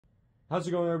How's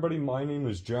it going, everybody? My name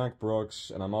is Jack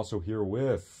Brooks, and I'm also here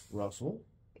with Russell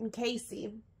and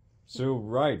Kaci. So,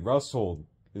 right, Russell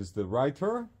is the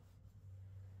writer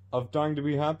of Dying to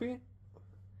Be Happy,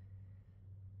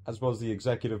 as well as the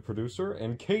executive producer,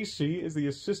 and Kaci is the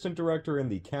assistant director and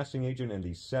the casting agent and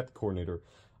the set coordinator.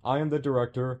 I am the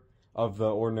director of The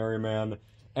Ordinary Man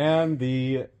and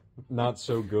the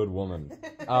Not-So-Good Woman.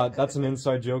 That's an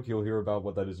inside joke. You'll hear about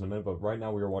what that is in a minute, but right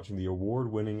now we are watching the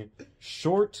award-winning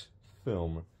short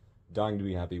film, Dying to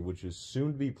Be Happy, which is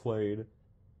soon to be played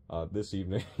this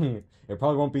evening. It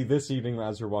probably won't be this evening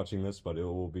as you're watching this, but it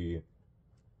will be,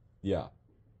 yeah,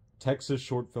 Texas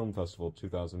Short Film Festival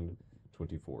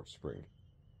 2024 spring.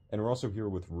 And we're also here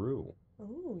with Rue.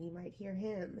 Oh, you might hear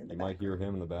him in the You might hear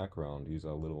him in the background. He's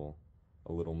a little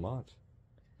mutt,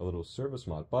 a little service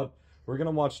mutt. But we're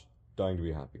gonna watch Dying to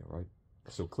Be Happy, all right?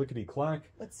 So clickety clack.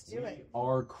 Let's do it. We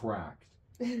are cracked.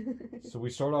 So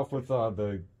we start off with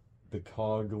the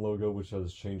COG logo, which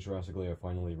has changed drastically. I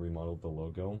finally remodeled the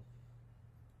logo,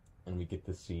 and we get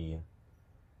to see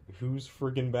who's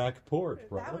friggin' back porch,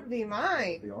 bro. That would be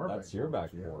mine. That's your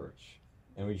back porch,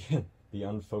 and we get the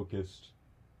unfocused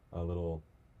little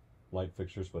light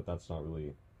fixtures, but that's not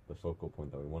really the focal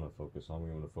point that we want to focus on.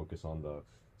 We want to focus on the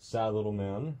sad little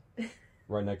man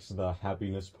right next to the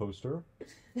happiness poster.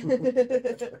 Does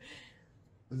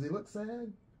he look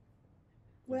sad?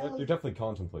 Well, You're definitely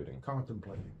contemplating.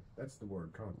 Contemplating. That's the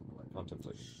word, contemplating.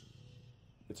 Contemplating.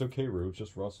 It's okay, Rue. It's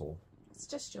just Russell. It's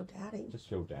just your daddy.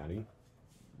 Just your daddy.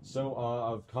 So,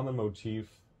 a common motif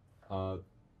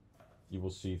you will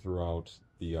see throughout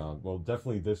the, well,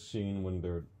 definitely this scene when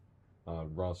they're,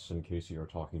 Russ and Kaci are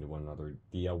talking to one another.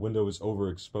 The window is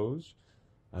overexposed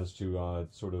as to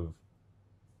sort of,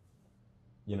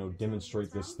 you know,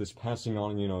 demonstrate this passing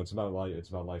on. You know, it's about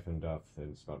life and death,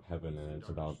 and it's about heaven, and it's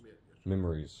about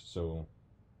memories. So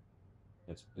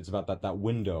it's about that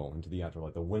window into the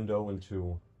afterlife, the window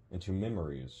into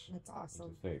memories. That's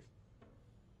awesome. Into faith.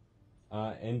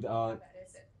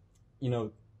 You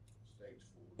know,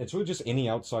 it's really just any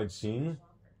outside scene,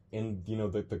 and you know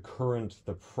the present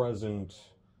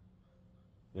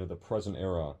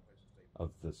era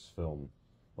of this film,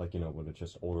 like, you know, when it's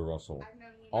just older Russell.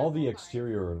 All the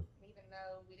exterior,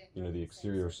 you know, the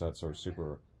exterior sets are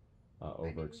super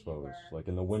overexposed, like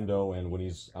in the window and when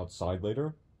he's outside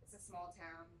later. It's a small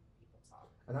town. People talk.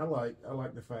 And I like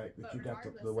the fact that you got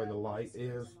the way the light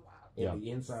is, and the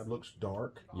inside looks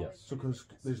dark. Yes. So because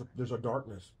there's a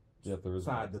darkness. Yeah, there is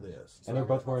side to this. And they're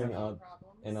both wearing you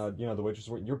know, the waitress,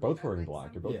 you're both wearing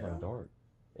black. You're both wearing dark.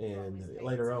 And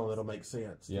later on, it'll make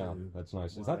sense. Yeah, that's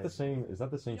nice. Is that the same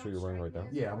shirt you're wearing right now?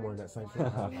 Yeah, I'm wearing that same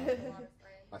shirt.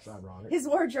 That's ironic. His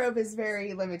wardrobe is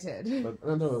very limited. But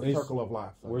I know the circle of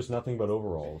life. Wears nothing but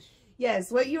overalls. Yes,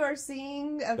 what you are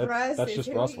seeing of Russ that's is just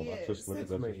who Russell. he That's is. just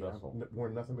me. I've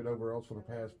worn nothing but overalls for the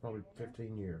past probably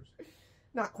 15 years.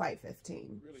 Not quite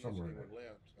 15. Really Somewhere isn't in anyone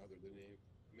left other than me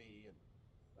and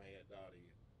my Aunt Dottie.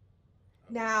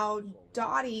 Now,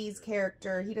 Dottie's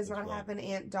character, he does not have an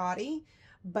Aunt Dottie,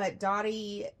 but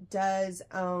Dottie does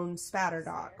own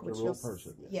Spatterdock, which a real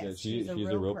person. Yes, Yeah, she's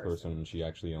a real person, and she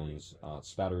actually owns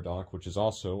Spatterdock, which is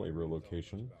also a real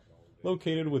location,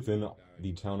 located within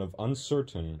the town of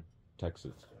Uncertain,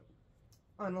 Texas.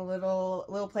 On a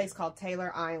little place called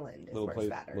Taylor Island is where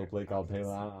Little place called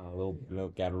Taylor, little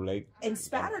Gator Lake. And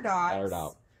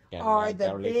Spatterdocks are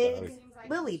the big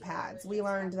lily pads. We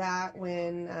learned that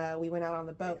when we went out on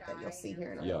the boat that you'll see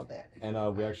here in a little bit. And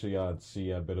we actually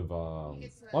see a bit of well,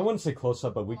 I wouldn't say close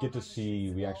up, but we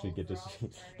actually get to see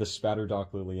the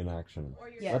Spatterdock lily in action.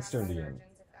 Yes. That's during the end.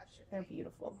 They're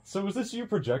beautiful. So was this you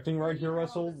projecting right here,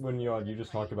 Russell, when you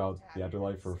just talked about the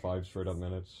afterlife for 5 straight up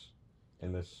minutes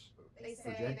in this?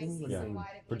 Projecting? Yeah.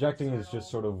 Projecting is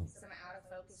just sort of,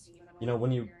 you know,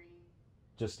 when you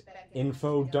just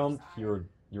info dump your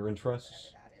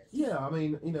interests. Yeah, I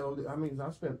mean,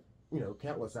 I spent,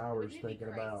 countless hours thinking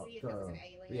about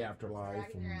the afterlife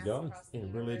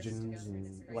and religions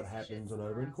and what happens and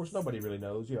over. And of course, nobody really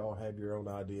knows. You all have your own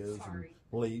ideas and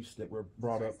beliefs that we're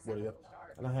brought up with.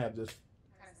 And I have this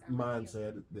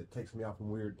mindset that takes me off in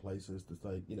weird places to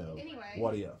think,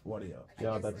 what if?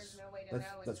 Yeah, that's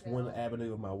one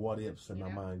avenue of my what ifs that my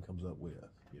mind comes up with,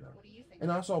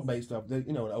 And I saw based off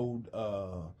an old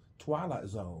Twilight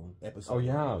Zone episode. Oh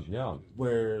yeah.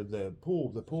 Where the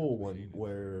pool one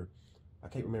where I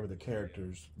can't remember the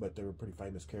characters, but they were pretty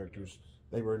famous characters.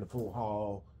 They were in the pool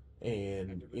hall,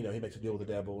 and he makes a deal with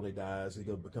the devil and he dies. He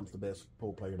becomes the best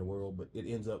pool player in the world, but it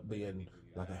ends up being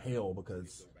like a hell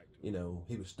because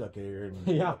he was stuck there. And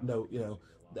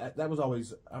that was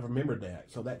always, I remembered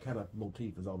that. So that kind of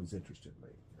motif has always interested me.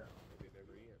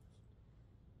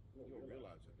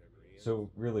 So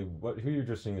really, who you're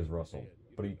just seeing is Russell,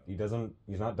 but he's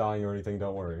not dying or anything.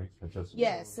 Don't worry. It's just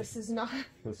Yes, this is not.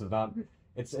 This is not.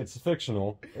 It's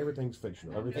fictional. Everything's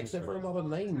fictional. Except for a lot of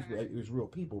the names, it's real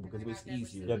people because it's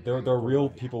easier. Yeah, there are real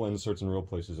people inserts in real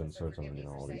places inserts on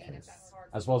all these things,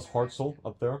 as well as Hartsell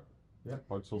up there. Yeah,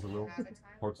 Hartzell's a real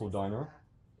Hartsell diner.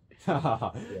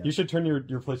 You should turn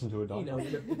your place into a diner.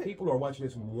 The people who are watching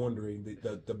this and wondering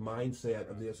the mindset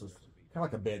of this is kind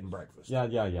of like a bed and breakfast.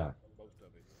 Yeah.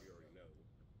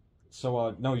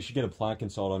 So no, you should get a plaque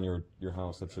installed on your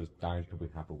house that says "Dying to be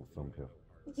happy with film too."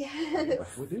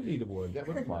 Yes. We do need a one. Get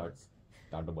with a plaque.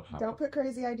 Don't put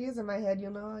crazy ideas in my head.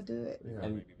 You'll know how to do it. Yeah.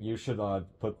 And you should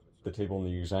put the table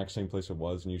in the exact same place it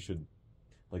was, and you should,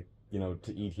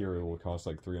 to eat here it will cost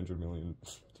like $300 million.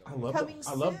 I love.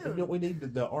 You know, we need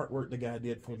the artwork the guy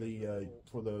did for the.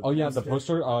 Oh yeah, the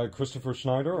poster. Christopher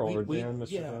Schneider or Dan.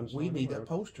 Mr. Yeah, Dan we need Schneider, that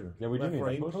poster. Yeah, we do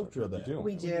need that poster of that.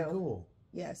 We do. Cool.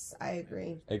 Yes, I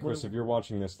agree. Hey Chris, if you're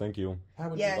watching this, thank you.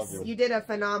 Yes, you did a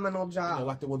phenomenal job.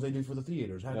 Like the ones they do for the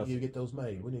theaters. How do you get those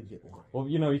made? We need to get one. Well,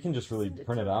 you can just really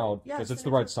print it out because it's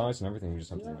the right size and everything. We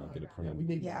just have to get it printed. We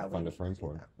need find a frame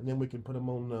for it, and then we can put them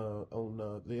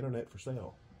on the internet for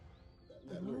sale.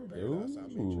 Ooh.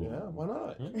 Yeah, why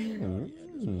not?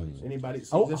 Anybody?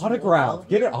 Autograph.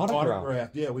 Get it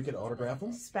autographed. Yeah, we could autograph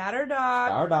them. Spatter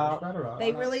Dog.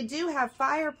 They really do have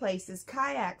fireplaces,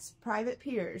 kayaks, private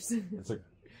piers.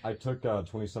 I took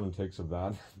 27 takes of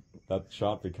that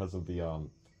shot because of the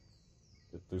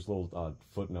there's a little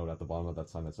footnote at the bottom of that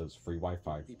sign that says free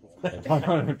Wi-Fi.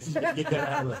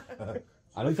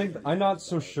 I'm not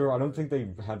so sure. I don't think they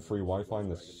had free Wi-Fi in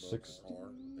the 60s.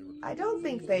 I don't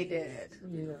think they did.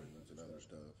 Yeah.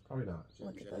 Probably not.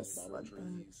 Look at those slug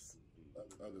bugs.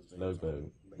 Those big.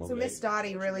 So Miss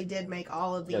Dottie really did make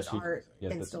all of these art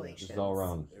installations. It's all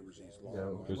around.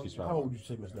 How old would you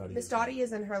say Miss Dottie? Miss Dottie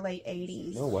is in her late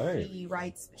 80s. No way.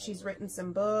 She's written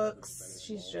some books.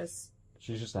 She's just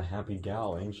a happy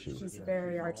gal, ain't she? She's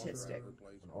very artistic. An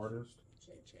artist.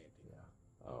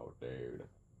 Yeah. Oh, dude.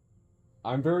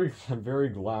 I'm very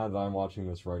glad that I'm watching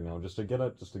this right now, just to get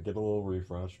a little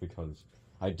refresh, because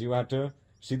I do have to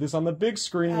see this on the big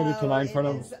screen maybe tonight in front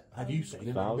of. Have you seen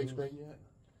it on the big screen yet?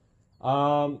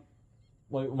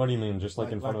 What do you mean? Just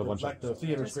in front of a bunch of the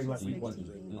theater screen, like we want.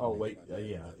 Oh wait,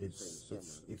 yeah, it's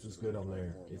as good on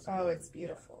there. It's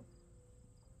beautiful.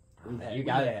 You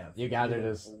got to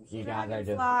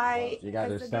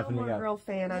stuff me up. Real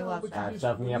fan, I love that.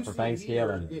 Stuff me up for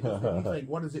Thanksgiving. You think,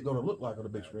 what is it going to look like on the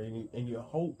big screen? And you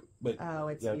hope, but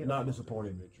it's beautiful. Not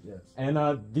disappointed. Yes. And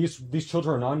these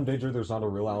children are not in danger. There's not a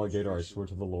real alligator. I swear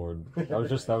to the Lord. That was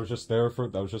just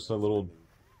a little.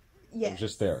 Yes.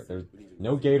 Just there. There's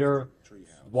no gator.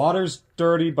 Water's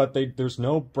dirty, but there's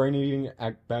no brain-eating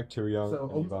bacteria.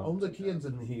 So on the kids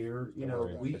in here,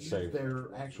 we use their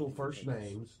actual first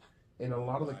names. And a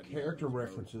lot of the character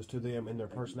references to them and their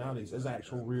personalities is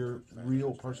actual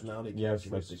real personality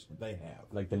characteristics they have.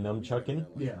 Like the nunchucking?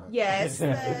 Yeah. Yes,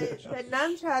 the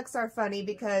nunchucks are funny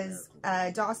because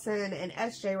Dawson and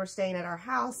SJ were staying at our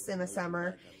house in the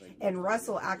summer, and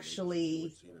Russell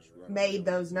actually made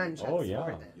those nunchucks for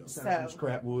them. So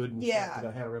scrap wood and stuff that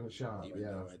I had around the shop.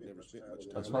 Yeah.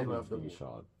 That's probably the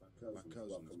shot. My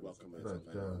cousin is welcome as has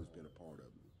been a part of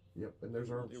it. Yep, and this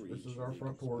is our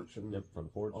front porch. And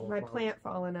front porch. My plant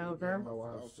falling over. My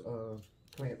wife's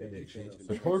plant addiction.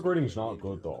 The color grading's not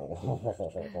good though.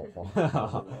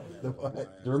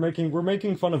 We're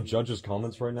making fun of Judge's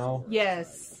comments right now.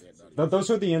 Yes. Those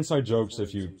are the inside jokes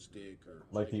if you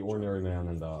like the ordinary man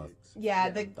and yeah,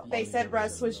 they said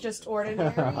Russ was just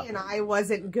ordinary and I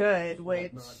wasn't good,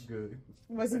 which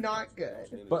was not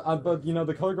good. But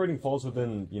the color grading falls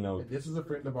within, This is a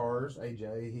friend of ours,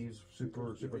 AJ. He's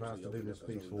super nice to do this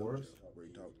piece for us.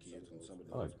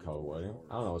 I like color grading.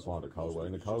 I don't know what's wrong with color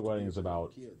grading. The color grading is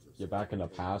about you're back in the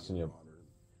past and you're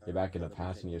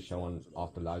showing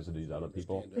off the lives of these other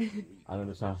people. I don't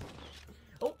understand.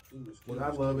 What I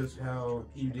love is how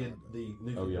you did the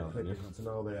newspaper clippings and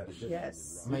all that.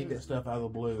 Yes. Made that stuff out of the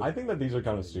blue. I think that these are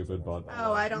kind of stupid, but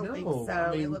I don't think so. I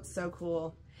mean, it looks so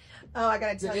cool. Oh, I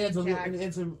gotta tell you, Jack.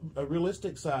 It's a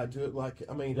realistic side to it.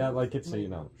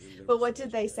 But what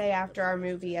did they say after our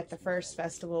movie at the first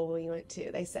festival we went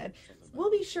to? They said,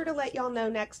 "We'll be sure to let y'all know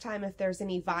next time if there's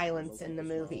any violence in the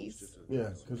movies."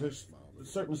 Yeah, because there's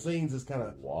certain scenes that's kind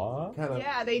of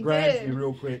they grabs did. you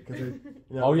real quick.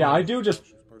 I do just.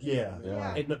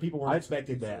 Yeah. And the people weren't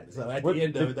expecting that. So at the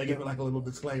end of it, they give it like a little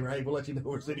disclaimer. Hey, we'll let you know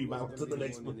we're city violence in the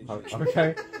next movie.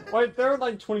 Okay. Wait, there are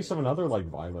like 27 other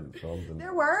violent films.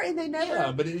 There were, and they never.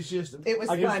 Yeah, but it's just. It was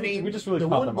funny. We just really the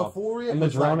caught one them before up. it. And the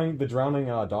drowning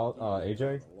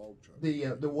AJ.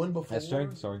 The one before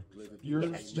SJ, sorry.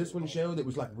 this one showed it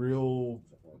was like real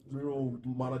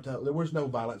monotone. There was no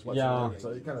violence whatsoever, so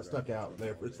it kind of stuck out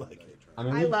there. It's like,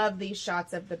 I love these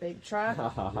shots of the big truck.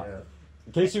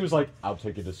 Casey was like, "I'll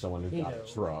take you to someone who got a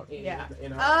truck." Yeah.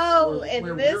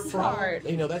 Where this we're from, part.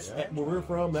 That's where we're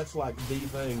from. That's like the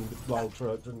thing. Log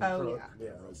trucks and trucks.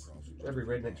 Yeah. Every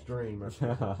redneck's dream.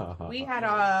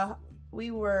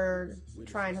 We were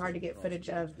trying hard to get footage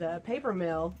of the paper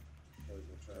mill.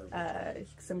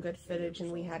 Some good footage,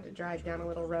 and we had to drive down a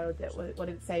little road that what did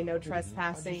it say? No I just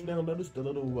trespassing. now noticed the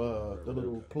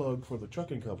little plug for the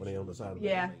trucking company on the side of the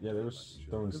Yeah. Yeah, they were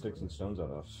throwing sticks and stones at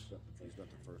us.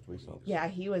 Police officer. Yeah,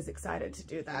 he was excited to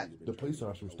do that. The police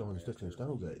officer was throwing sticks and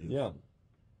stones at you. Yeah.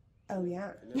 Oh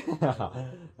yeah.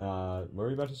 What were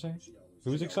you about to say?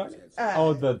 Who was excited?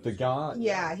 Uh, the guy.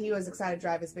 Yeah, he was excited to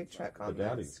drive his big truck on The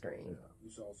daddy. the screen.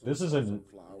 This is a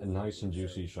nice and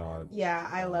juicy shot. Yeah,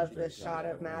 I love this shot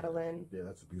of Madeline. Yeah,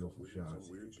 that's a beautiful shot.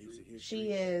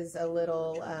 She is a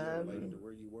little.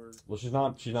 Well, she's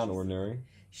not ordinary.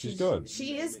 She's good.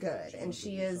 She is good, and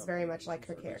she is very much like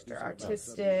her character,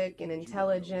 artistic and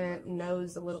intelligent,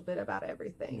 knows a little bit about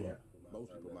everything. Yeah.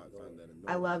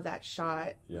 I love that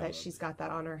shot that she's got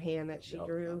that on her hand that she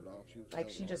drew. Like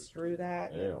she just drew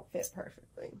that and it fit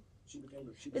perfectly.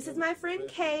 This is my friend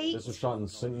Kate. This is shot in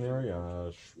Centenary,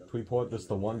 Tweeport. This is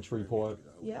the one Tweeport.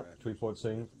 Yep. Tweeport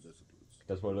scene.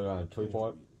 That's what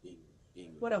Tweeport.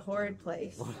 What a horrid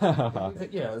place.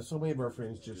 Yeah, so many of our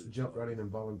friends just jumped right in and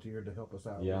volunteered to help us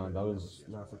out. Yeah, that was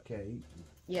nice of Kate.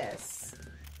 Yes.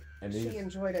 And she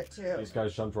enjoyed it too. These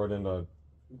guys jumped right into.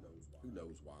 Who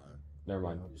knows why? Never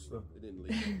mind. It didn't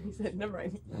leave. He said, never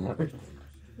mind.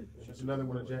 That's another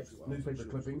one of Jack's newspaper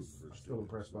clippings. Still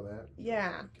impressed by that.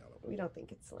 Yeah. We don't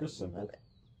think it's lame. Just simple.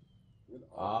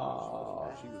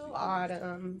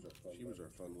 Autumn. She was our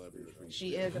fun-loving.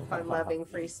 She is a fun-loving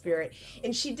free spirit.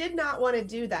 And she did not want to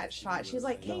do that shot. She was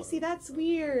like, Casey, that's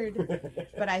weird.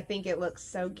 But I think it looks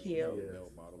so cute.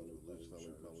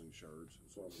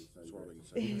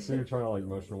 So you're trying to like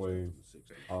motion away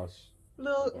us.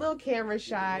 Little camera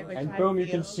shot. And boom, you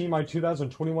can see my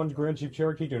 2021 Grand Jeep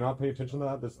Cherokee. Do not pay attention to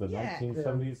that. This is the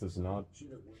 1970s. This is not.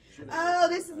 Oh,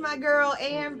 this is my girl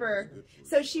Amber.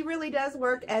 So she really does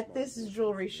work at this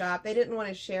jewelry shop. They didn't want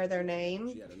to share their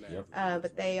name,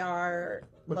 but they are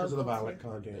because of the violent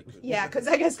content. Yeah,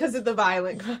 because of the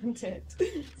violent content.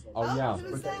 Oh yeah,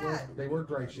 who's but that? they were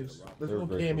gracious. This little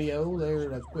gracious. cameo there,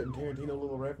 that's Quentin Tarantino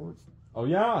little reference. Oh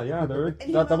yeah.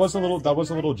 That was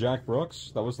a little Jack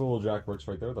Brooks. That was the little Jack Brooks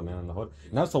right there, the man in the hood.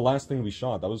 And that's the last thing we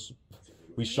shot.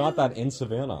 We shot that in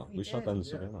Savannah. We shot that in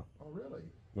Savannah. Oh really?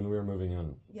 When we were moving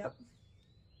in. Yep.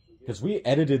 Because we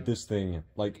edited this thing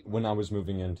like when I was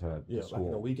moving into school. Like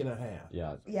in a week and a half.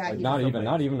 Yeah. Yeah. Like,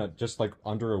 not even just like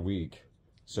under a week.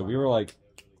 So we were like,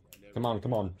 come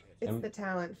on. It's the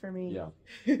talent for me.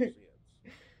 Yeah.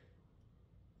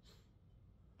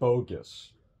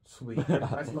 Bogus. Sweet.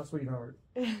 That's my sweetheart.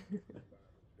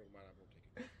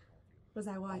 Was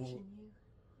I watching you?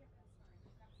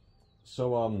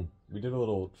 So we did a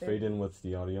little fade in with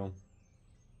the audio.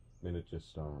 Made it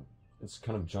just it's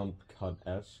kind of jump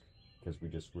cut-esque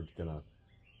because we're gonna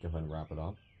go ahead and wrap it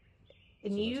up.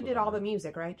 And you did all the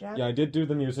music, right, Jack? Yeah, I did do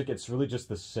the music. It's really just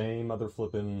the same other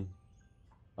flippin'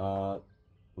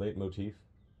 leitmotif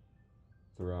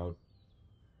throughout.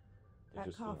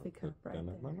 That coffee cup right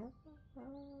there.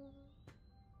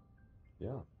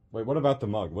 Yeah. Wait, what about the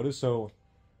mug? What's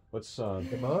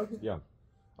the mug? Yeah.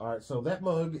 All right, so that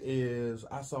mug is,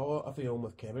 I saw a film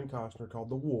with Kevin Costner called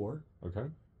The War. Okay.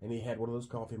 And he had one of those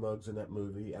coffee mugs in that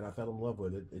movie, and I fell in love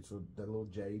with it. It's that little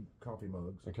jade coffee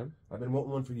mugs. Okay. I've been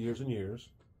wanting one for years and years.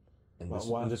 And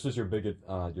this was your big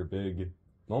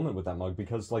moment with that mug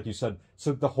because, like you said,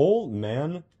 so the whole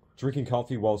man drinking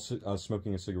coffee while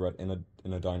smoking a cigarette in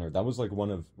a diner, that was like one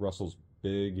of Russell's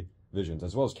big visions,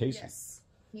 as well as Casey. Yes.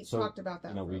 He talked about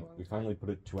that. We finally put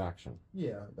it to action.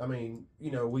 Yeah, I mean,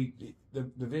 the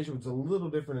vision was a little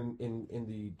different in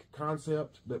the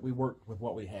concept, but we worked with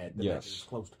what we had to make it as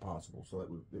close to possible, so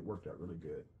it worked out really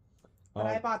good. But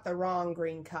I bought the wrong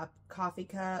green coffee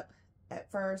cup at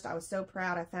first. I was so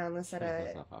proud. I found this at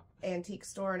a antique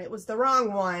store, and it was the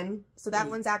wrong one. So that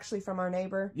one's actually from our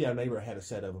neighbor. Yeah, our neighbor had a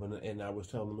set of them, and I was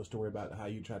telling them a story about how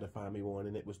you tried to find me one,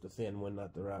 and it was the thin one,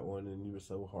 not the right one, and you were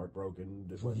so heartbroken.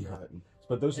 It wasn't right.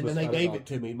 But those and are then they gave it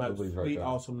to me. My sweet, right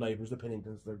awesome neighbors, the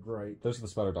Penningtons, they're great. Those are the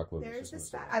Spider Doc lilies. There's the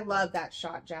Spider. I love that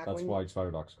shot, Jack. That's why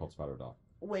Spider Doc's called Spider Doc.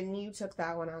 When you took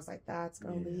that one, I was like, that's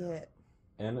going to be it.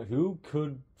 And who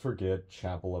could forget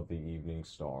Chapel of the Evening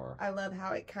Star? I love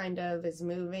how it kind of is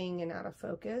moving and out of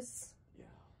focus. Yeah.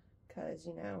 Because,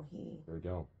 There we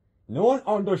go. No one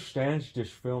understands this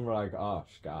film like us,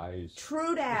 guys.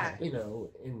 True that. You know,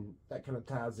 and that kind of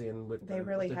ties in with They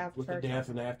really have with the church. death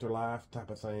and afterlife type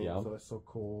of thing. Yeah. So that's so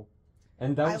cool.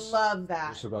 And I that's love that.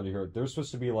 I'm so glad you heard. There's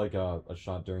supposed to be like a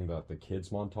shot during the kids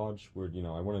montage where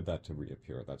I wanted that to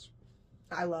reappear. That's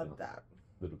I love that.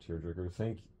 little tearjerker.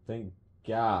 Thank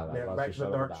God. Now back to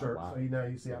the dark shirt. So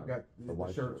you see, I've got The the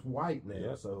white shirt's shirt. white now.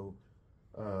 Yeah. So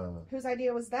Whose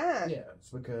idea was that? yeah, it's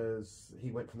because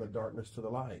he went from the darkness to the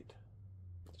light.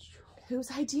 That's true.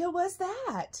 Whose idea was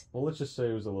that? Well, let's just say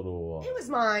it was a little It was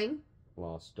mine.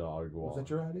 lost dog. Was that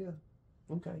your idea?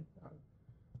 Okay.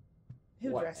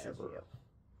 Who dresses Whatever.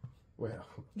 Well,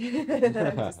 you?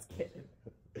 Just kidding.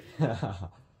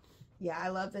 Yeah, I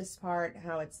love this part.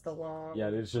 How it's the long. Yeah,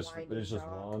 it's just winding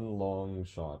shot. one long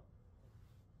shot.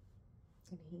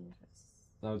 And he just...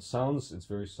 Now it's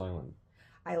very silent.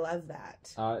 I love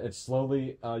that. It's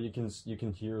slowly you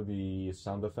can hear the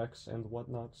sound effects and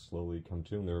whatnot slowly come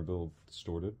to, and they're a little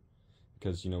distorted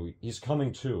because he's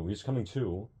coming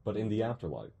to, but in the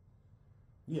afterlife.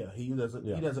 yeah, he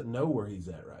doesn't know where he's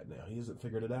at right now. He hasn't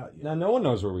figured it out yet. Now no one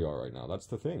knows where we are right now. That's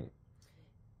the thing.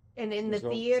 And in the So-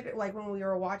 theater, like when we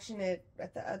were watching it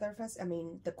at the other I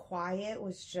mean, the quiet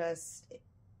was just,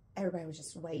 everybody was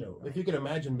just waiting. If you can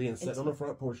imagine being sitting on the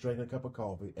front porch drinking a cup of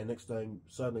coffee, and next thing,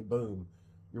 suddenly, boom,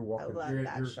 you're walking, love you're,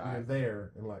 that you're, shot. you're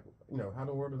there, and like, how in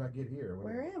the world did I get here?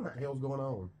 Where am What I? the hell's going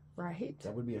on? Right?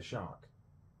 That would be a shock.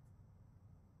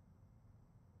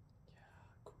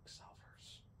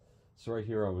 Quicksilvers. So right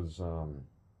here I was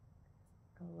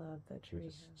I love the tree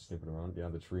just house. snipping around. Yeah,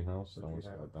 the tree house. The That was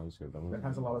tree house. that was good. That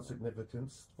has a lot of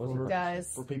significance Was for, It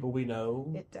does. for people we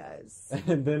know. It does.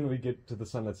 And then we get to the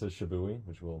sign that says Shabui,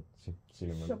 which we'll see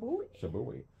in a minute.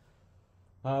 Shabooey.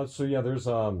 Shabui. So yeah, there's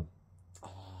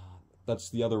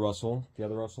that's the other Russell. The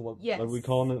other Russell. Yes. What do we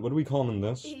call him? What do we call him in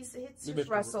this? It's Mr.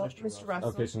 Russell. Mr. Mr. Russell.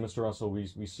 Okay, so Mr. Russell, we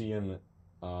see in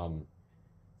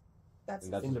That's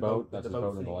that's In his the boat. boat- That's the his boat boat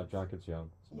and the scene. life jackets. Yeah.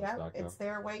 So yeah, that's back it's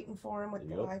there waiting for him with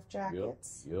the Yep, life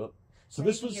jackets. Yep. So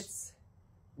this Maybe was it's-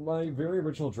 my very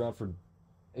original draft for.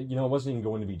 It wasn't even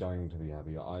going to be Dying to Be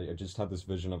Happy. I just had this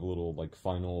vision of a little like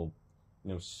final,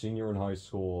 senior in high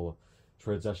school,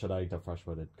 transition to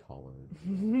freshman in college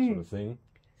sort of thing.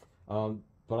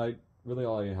 But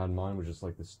all I had in mind was just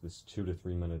like this 2 to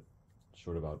 3 minute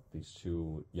short about these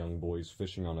two young boys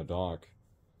fishing on a dock,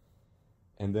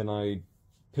 and then I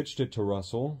pitched it to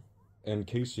Russell and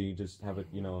Kaci, just have it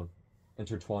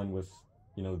intertwined with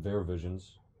their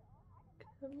visions,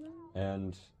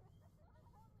 and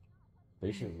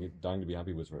basically Dying to Be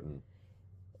Happy was written,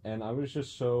 and I was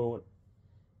just so.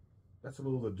 That's a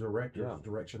little of the director's Yeah.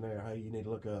 direction there. Hey, you need to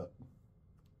look up.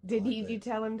 Did like you that.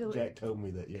 tell him to? Jack told me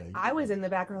that. Yeah. I was in the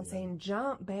background saying,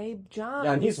 "Jump, babe, jump."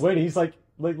 Yeah, and he's waiting. He's like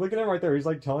look at him right there. He's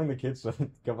like telling the kids to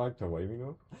go back to waving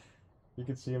them. You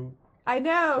can see him I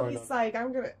know. Sorry, He's no. like,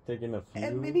 "I'm gonna." taking a few.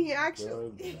 And then he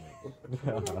actually.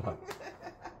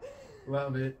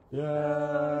 Love it. Yeah.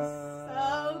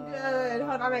 So good.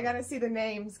 Hold on, I gotta see the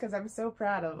names because I'm so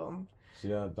proud of them. So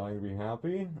yeah, Dying to Be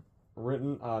Happy.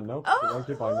 Written, nope. Oh,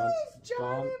 Directed by Matt it's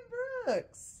John and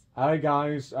Brooks. Alright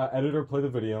guys, editor, play the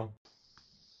video.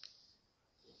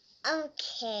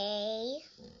 Okay.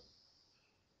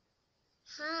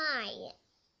 Hi.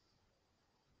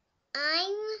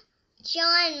 I'm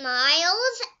John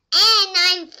Miles, and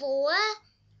I'm 4.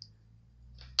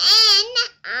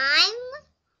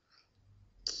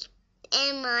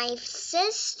 And my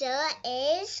sister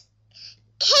is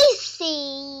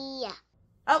Casey.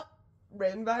 Oh,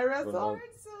 written by Russell Well,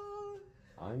 Hartsell.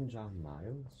 I'm John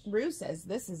Miles. Rue says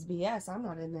this is BS. I'm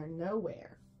not in there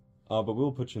nowhere. But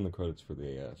we'll put you in the credits for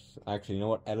the AS. Actually, you know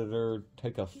what, editor,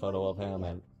 take a photo of him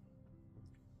and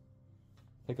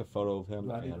take a photo of him.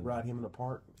 I need to And ride him in a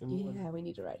park. Yeah, we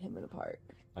need to write him in a part.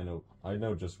 I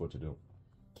know just what to do.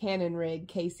 Cannon rig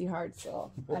Kaci Hartsell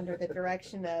under the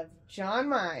direction of John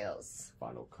Miles.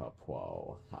 Final Cup,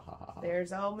 wow.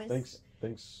 There's old Miss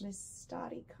Thanks,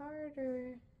 Dottie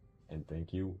Carter. and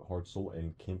thank you, Hartzell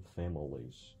and Kemp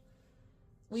families.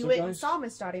 We So, went and guys- saw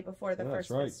Miss Dottie before the Yeah, first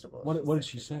that's right. festival. What did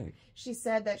she say? She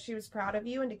said that she was proud of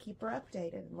you and to keep her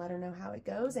updated and let her know how it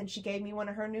goes. And she gave me one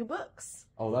of her new books.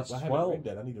 Oh, that's I haven't 12. read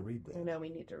that. I need to read I that. know we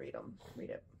need to read them. Read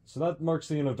it. So that marks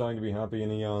the end of Dying to Be Happy.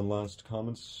 Any last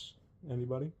comments?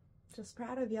 Anybody? Just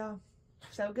proud of y'all.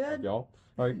 So good. Y'all?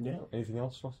 All right. Yeah. Anything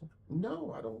else, Russell?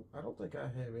 No, I don't think I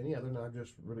have any other than I'm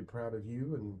just really proud of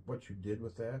you and what you did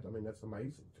with that. I mean, that's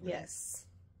amazing. to me. Yes.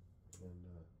 And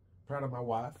proud of my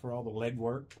wife for all the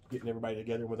legwork, getting everybody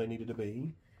together where they needed to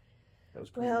be. That was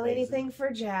pretty Well, amazing. anything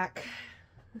for Jack.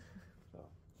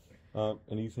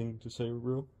 Anything to say,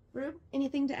 Rue? Rube,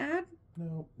 anything to add?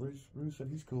 No, Bruce said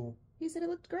he's cool. he said it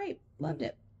looked great. Loved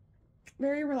it.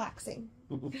 Very relaxing.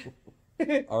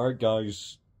 Alright,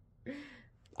 guys.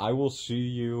 I will see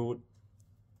you.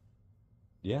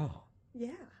 Yeah.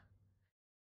 Yeah.